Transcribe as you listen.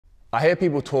I hear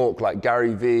people talk like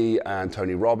Gary Vee and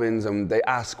Tony Robbins, and they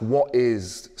ask, what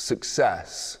is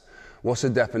success? What's the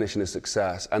definition of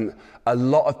success? And a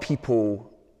lot of people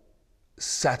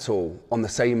settle on the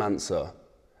same answer,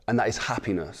 and that is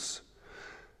happiness.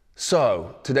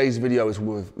 So today's video is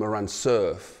with Moran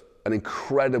Cerf, an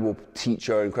incredible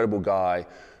teacher, incredible guy,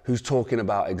 who's talking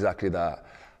about exactly that.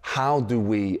 How do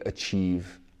we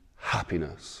achieve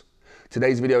happiness?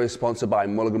 Today's video is sponsored by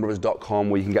Mulliganbrothers.com,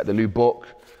 where you can get the new book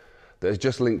that is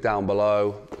just linked down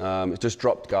below. It's just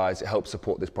dropped, guys. It helps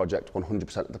support this project.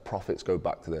 100% of the profits go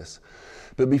back to this.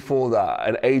 But before that,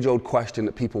 an age-old question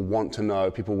that people want to know,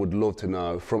 people would love to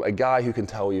know, from a guy who can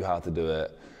tell you how to do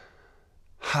it.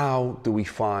 How do we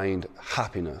find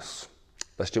happiness?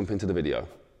 Let's jump into the video.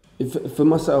 For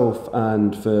myself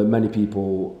and for many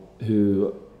people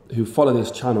who follow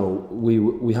this channel,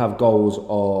 we have goals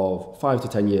of 5 to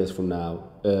 10 years from now.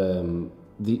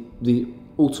 The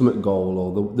ultimate goal,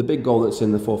 or the big goal that's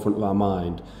in the forefront of our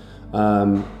mind,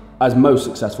 as most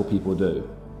successful people do.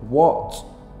 What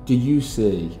do you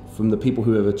see from the people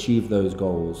who have achieved those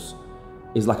goals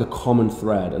is like a common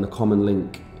thread and a common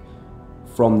link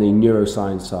from the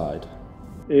neuroscience side?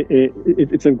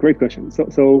 It's a great question.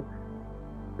 So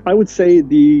I would say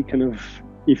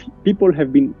if people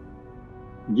have been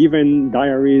given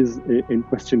diaries and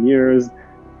questionnaires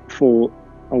for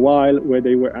a while where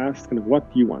they were asked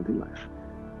what do you want in life,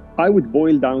 I would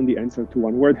boil down the answer to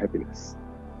one word: happiness.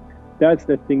 That's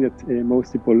the thing that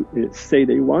most people say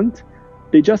they want.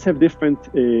 They just have different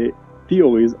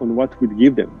theories on what would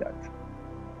give them that.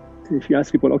 If you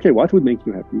ask people, okay, what would make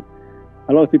you happy?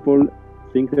 A lot of people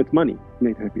think that money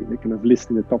makes you happy. They list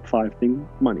in the top 5 things,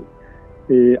 money.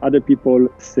 Other people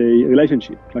say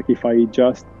relationship, like if I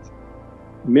just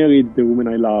married the woman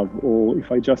I love, or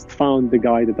if I just found the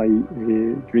guy that I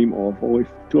dream of, or if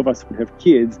 2 of us would have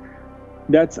kids.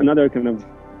 That's another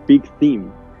big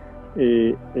theme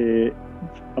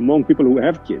among people who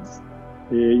have kids.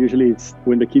 Usually it's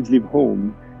when the kids leave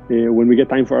home, when we get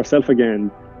time for ourselves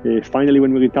again, finally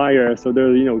when we retire. So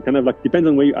there, depends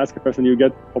on where you ask a person, you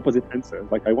get opposite answers.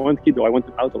 Like, I want kids or I want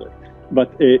to out of it.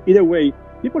 But either way,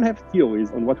 people have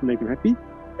theories on what will make them happy.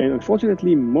 And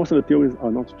unfortunately, most of the theories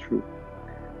are not true.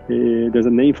 There's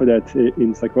a name for that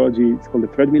in psychology. It's called the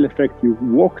treadmill effect. You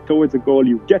walk towards a goal,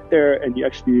 you get there, and you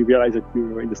actually realize that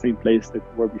you're in the same place that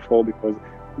you were before, because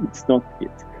it's not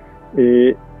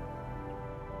it.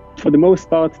 For the most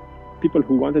part, people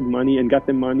who wanted money and got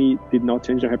the money did not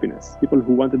change their happiness. People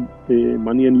who wanted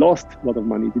money and lost a lot of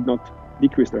money did not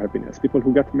decrease their happiness. People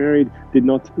who got married did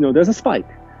not, there's a spike.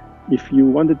 If you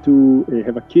wanted to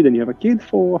have a kid and you have a kid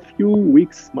for a few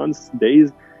weeks, months,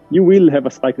 days, you will have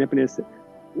a spike in happiness.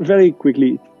 Very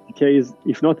quickly it decays,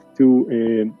 if not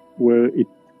to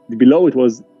below it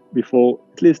was before,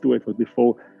 at least to where it was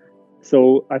before.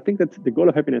 So I think that the goal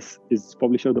of happiness is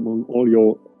probably shared among all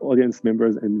your audience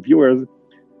members and viewers.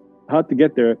 How to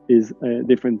get there is a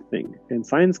different thing. And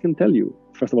science can tell you,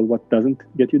 first of all, what doesn't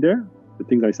get you there. The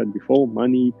things I said before,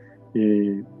 money,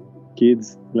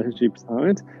 kids, relationships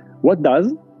aren't. What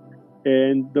does?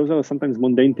 And those are sometimes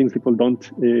mundane things people don't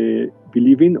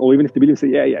believe in, or even if they believe, say,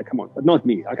 yeah, come on, but not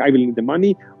me. Like, I will need the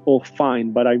money, or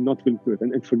fine, but I'm not willing to do it.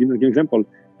 And for give an example,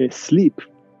 sleep,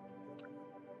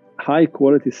 high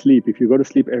quality sleep. If you go to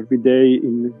sleep every day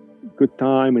in good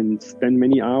time and spend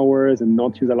many hours and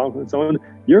not use alarms and so on,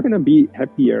 you're going to be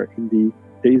happier in the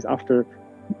days after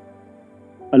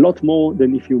a lot more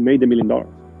than if you made $1 million.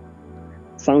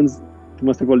 Sounds to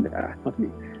most people, not me,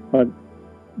 but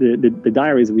the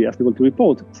diaries we ask people to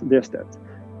report their stats.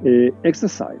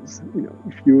 Exercise,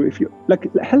 if you like,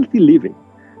 healthy living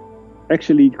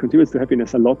actually contributes to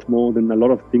happiness a lot more than a lot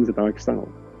of things that are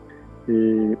external.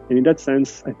 And in that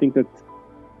sense, I think that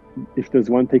if there's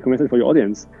one take-home message for your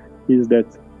audience, is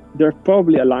that they're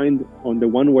probably aligned on the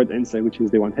one-word answer, which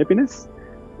is they want happiness,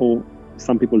 or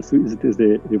some people see it as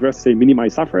the reverse, say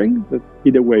minimize suffering. But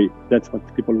either way, that's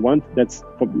what people want. That's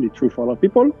probably true for a lot of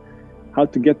people. How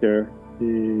to get there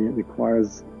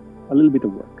requires a little bit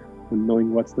of work on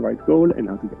knowing what's the right goal and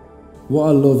how to get it. What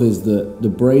I love is that the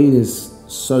brain is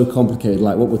so complicated.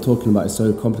 Like, what we're talking about is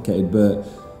so complicated, but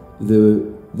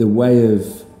the way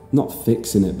of not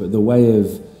fixing it, but the way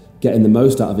of getting the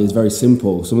most out of it is very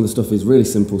simple. Some of the stuff is really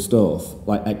simple stuff,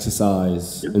 like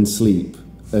exercise and sleep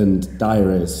and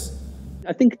diaries.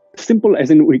 I think simple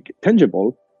as in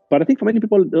tangible, but I think for many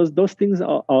people, those things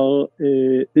are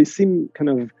they seem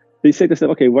they say to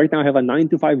themselves, okay, right now I have a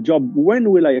 9-to-5 job. When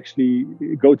will I actually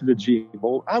go to the gym?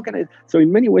 Or how can I? So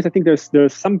in many ways, I think there's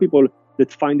some people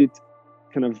that find it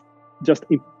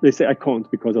they say I can't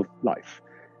because of life.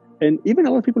 And even a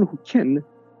lot of people who can,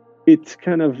 it's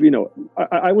kind of,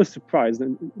 I was surprised,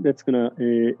 and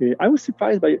I was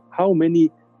surprised by how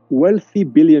many wealthy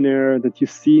billionaires that you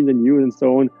see in the news and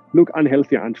so on look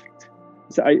unhealthy and unfit.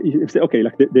 So you say, okay,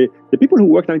 like the people who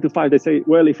work 9 to 5, they say,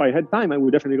 well, if I had time, I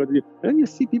would definitely go to the. And then you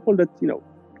see people that,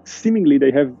 seemingly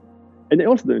they have, and they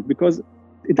also do it because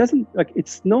it doesn't, like,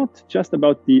 it's not just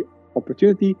about the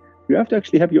opportunity. You have to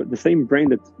actually have the same brain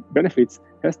that benefits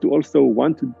has to also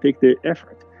want to take the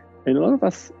effort. And a lot of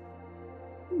us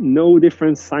know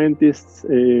different scientists,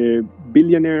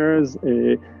 billionaires,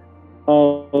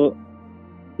 are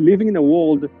living in a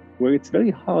world where it's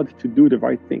very hard to do the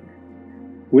right thing.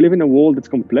 We live in a world that's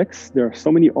complex. There are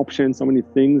so many options, so many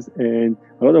things, and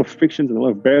a lot of frictions and a lot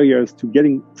of barriers to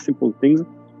getting simple things,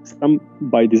 some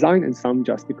by design and some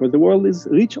just because the world is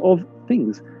rich of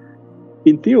things.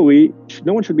 In theory,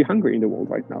 no one should be hungry in the world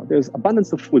right now. There's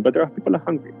abundance of food, but there are people who are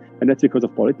hungry. And that's because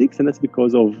of politics, and that's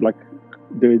because of like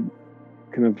the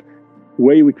kind of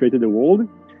way we created the world.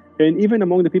 And even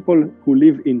among the people who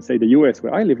live in, say, the US,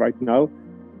 where I live right now,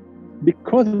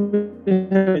 because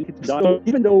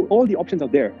even though all the options are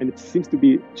there and it seems to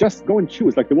be just go and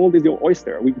choose, like the world is your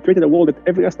oyster. We created a world that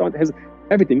every restaurant has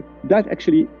everything. That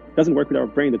actually doesn't work with our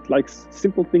brain that likes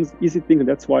simple things, easy things, and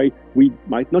that's why we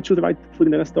might not choose the right food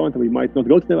in the restaurant, and we might not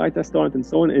go to the right restaurant, and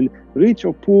so on. And rich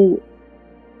or poor,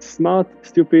 smart,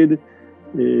 stupid,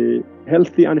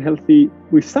 healthy, unhealthy,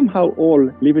 we somehow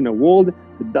all live in a world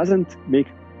that doesn't make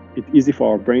it easy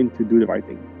for our brain to do the right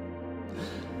thing.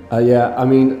 Yeah, I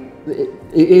mean,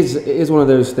 it is one of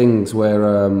those things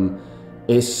where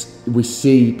we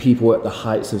see people at the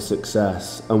heights of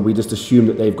success and we just assume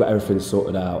that they've got everything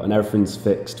sorted out and everything's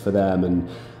fixed for them, and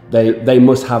they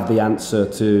must have the answer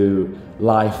to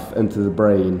life and to the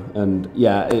brain. And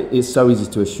yeah, it's so easy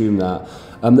to assume that.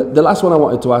 The last one I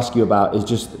wanted to ask you about is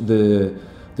just the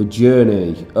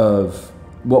journey of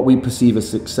what we perceive as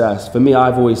success. For me,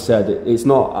 I've always said it's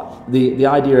not the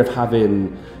idea of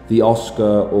having the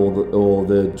Oscar or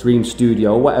the dream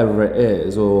studio or whatever it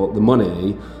is, or the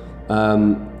money.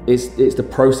 It's the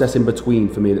process in between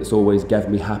for me that's always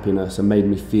given me happiness and made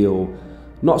me feel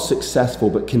not successful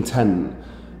but content.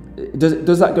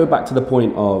 Does that go back to the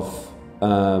point of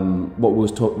what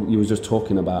you was just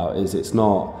talking about? Is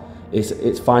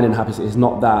it's finding happiness. It's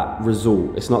not that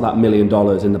result. It's not that $1 million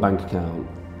in the bank account.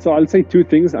 So I'll say two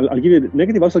things. I'll give you the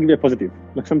negative, also give you a positive,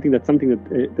 like something that.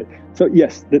 So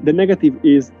yes, the negative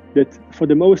is that for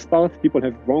the most part, people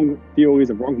have wrong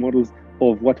theories and wrong models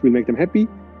of what will make them happy,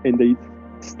 and they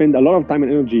spend a lot of time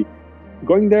and energy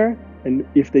going there. And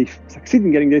if they succeed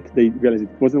in getting it, they realize it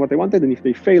wasn't what they wanted. And if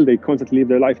they fail, they constantly live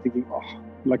their life thinking, oh,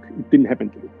 like it didn't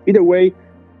happen to me. Either way,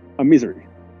 a misery.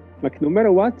 Like no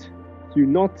matter what, you're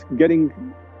not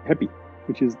getting happy,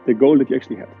 which is the goal that you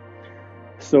actually have.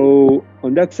 So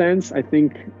on that sense, I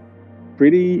think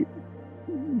pretty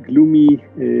gloomy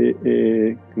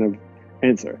kind of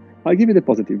answer. I'll give you the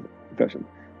positive version.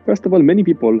 First of all, many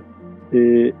people,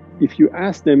 if you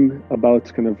ask them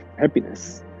about kind of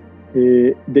happiness,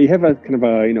 they have a kind of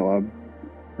a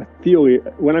theory.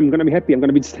 When I'm going to be happy, I'm going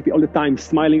to be just happy all the time,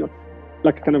 smiling,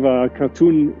 like kind of a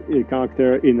cartoon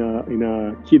character in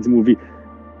a kid's movie.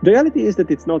 The reality is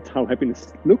that it's not how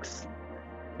happiness looks.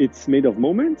 It's made of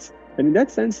moments. And in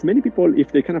that sense, many people,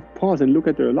 if they kind of pause and look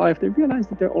at their life, they realize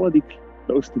that they're already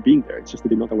close to being there. It's just that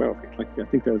they're not aware of it. Like I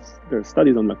think there are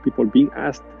studies on like people being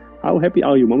asked, how happy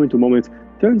are you moment to moment?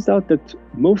 Turns out that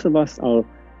most of us are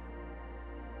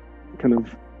kind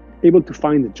of able to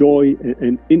find joy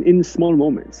in small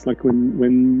moments, like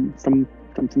when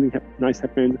something nice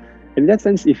happens. And in that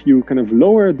sense, if you kind of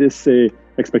lower this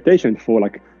expectation for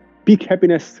like peak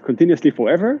happiness continuously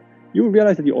forever, you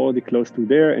realize that you're already close to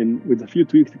there, and with a few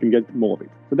tweaks, you can get more of it.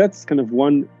 So that's kind of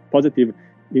one positive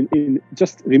in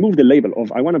just remove the label of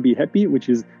I want to be happy, which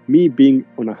is me being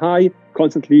on a high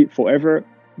constantly forever.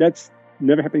 That's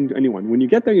never happening to anyone. When you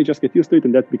get there, you just get used to it,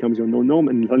 and that becomes your norm,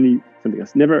 and suddenly something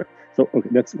else. Never. So, okay,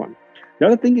 that's one. The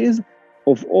other thing is,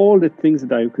 of all the things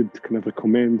that I could kind of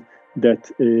recommend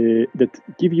that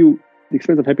give you the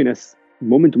experience of happiness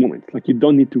moment to moment, like you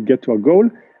don't need to get to a goal,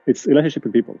 it's relationship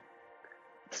with people.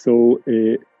 So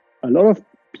a lot of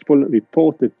people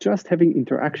report that just having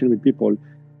interaction with people,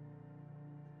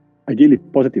 ideally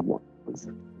positive ones,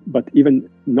 but even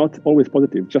not always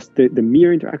positive, just the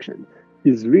mere interaction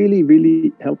is really,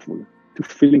 really helpful to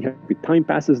feeling happy. Time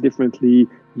passes differently.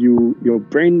 Your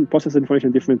brain processes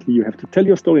information differently. You have to tell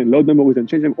your story and load memories and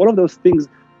change them. All of those things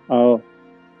are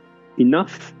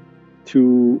enough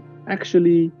to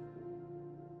actually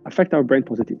affect our brain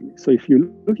positively. So if you're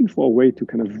looking for a way to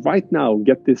kind of right now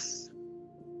get this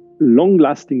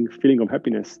long-lasting feeling of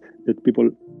happiness that people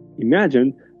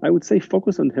imagine, I would say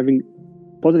focus on having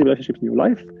positive relationships in your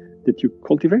life that you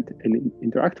cultivate and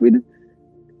interact with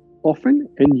often,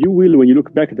 and you will, when you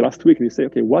look back at the last week and you say,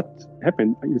 okay, what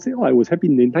happened? You say, oh, I was happy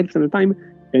 90% of the time,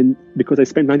 and because I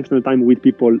spent 90% of the time with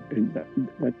people, and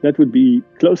that would be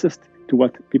closest to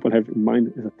what people have in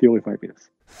mind as a theory of happiness.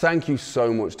 Thank you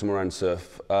so much to Moran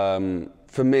Cerf.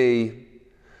 For me,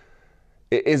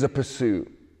 it is a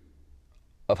pursuit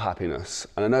of happiness.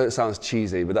 And I know it sounds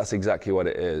cheesy, but that's exactly what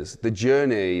it is. The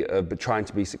journey of trying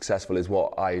to be successful is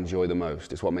what I enjoy the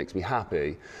most. It's what makes me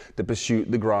happy. The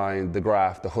pursuit, the grind, the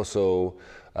graft, the hustle,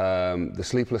 the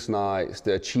sleepless nights,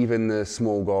 the achieving the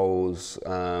small goals,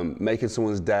 making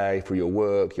someone's day through your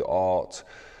work, your art.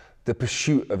 The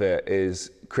pursuit of it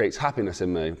creates happiness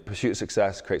in me. Pursuit of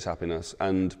success creates happiness.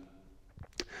 And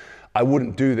I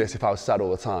wouldn't do this if I was sad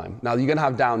all the time. Now, you're gonna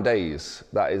have down days,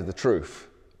 that is the truth.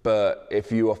 But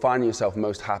if you are finding yourself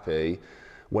most happy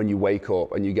when you wake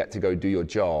up and you get to go do your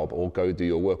job or go do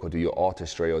your work or do your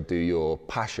artistry or do your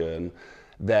passion,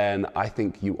 then I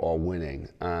think you are winning.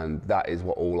 And that is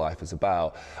what all life is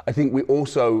about. I think we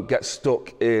also get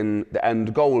stuck in the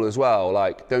end goal as well.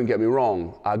 Like, don't get me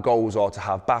wrong, our goals are to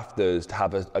have BAFTAs, to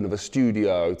have another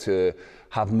studio, to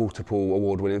have multiple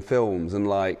award-winning films. And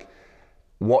like,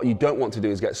 what you don't want to do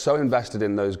is get so invested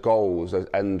in those goals, those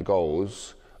end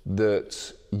goals,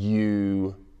 that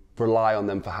you rely on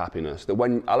them for happiness.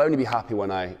 That I'll only be happy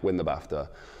when I win the BAFTA.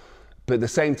 But at the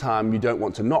same time, you don't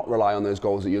want to not rely on those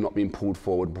goals, that you're not being pulled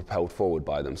forward and propelled forward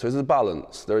by them. So there's a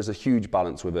balance. There is a huge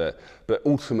balance with it. But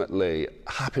ultimately,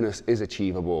 happiness is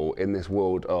achievable in this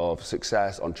world of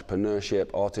success,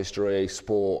 entrepreneurship, artistry,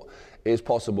 sport. It is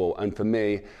possible. And for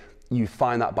me, you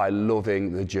find that by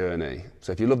loving the journey.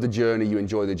 So if you love the journey, you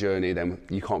enjoy the journey, then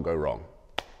you can't go wrong.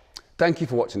 Thank you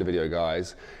for watching the video,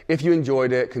 guys. If you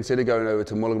enjoyed it, consider going over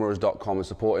to mulliganbrothers.com and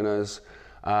supporting us.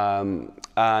 And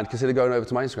consider going over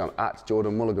to my Instagram,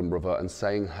 @JordanMulliganbrother, and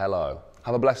saying hello.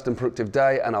 Have a blessed and productive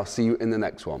day, and I'll see you in the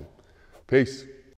next one. Peace.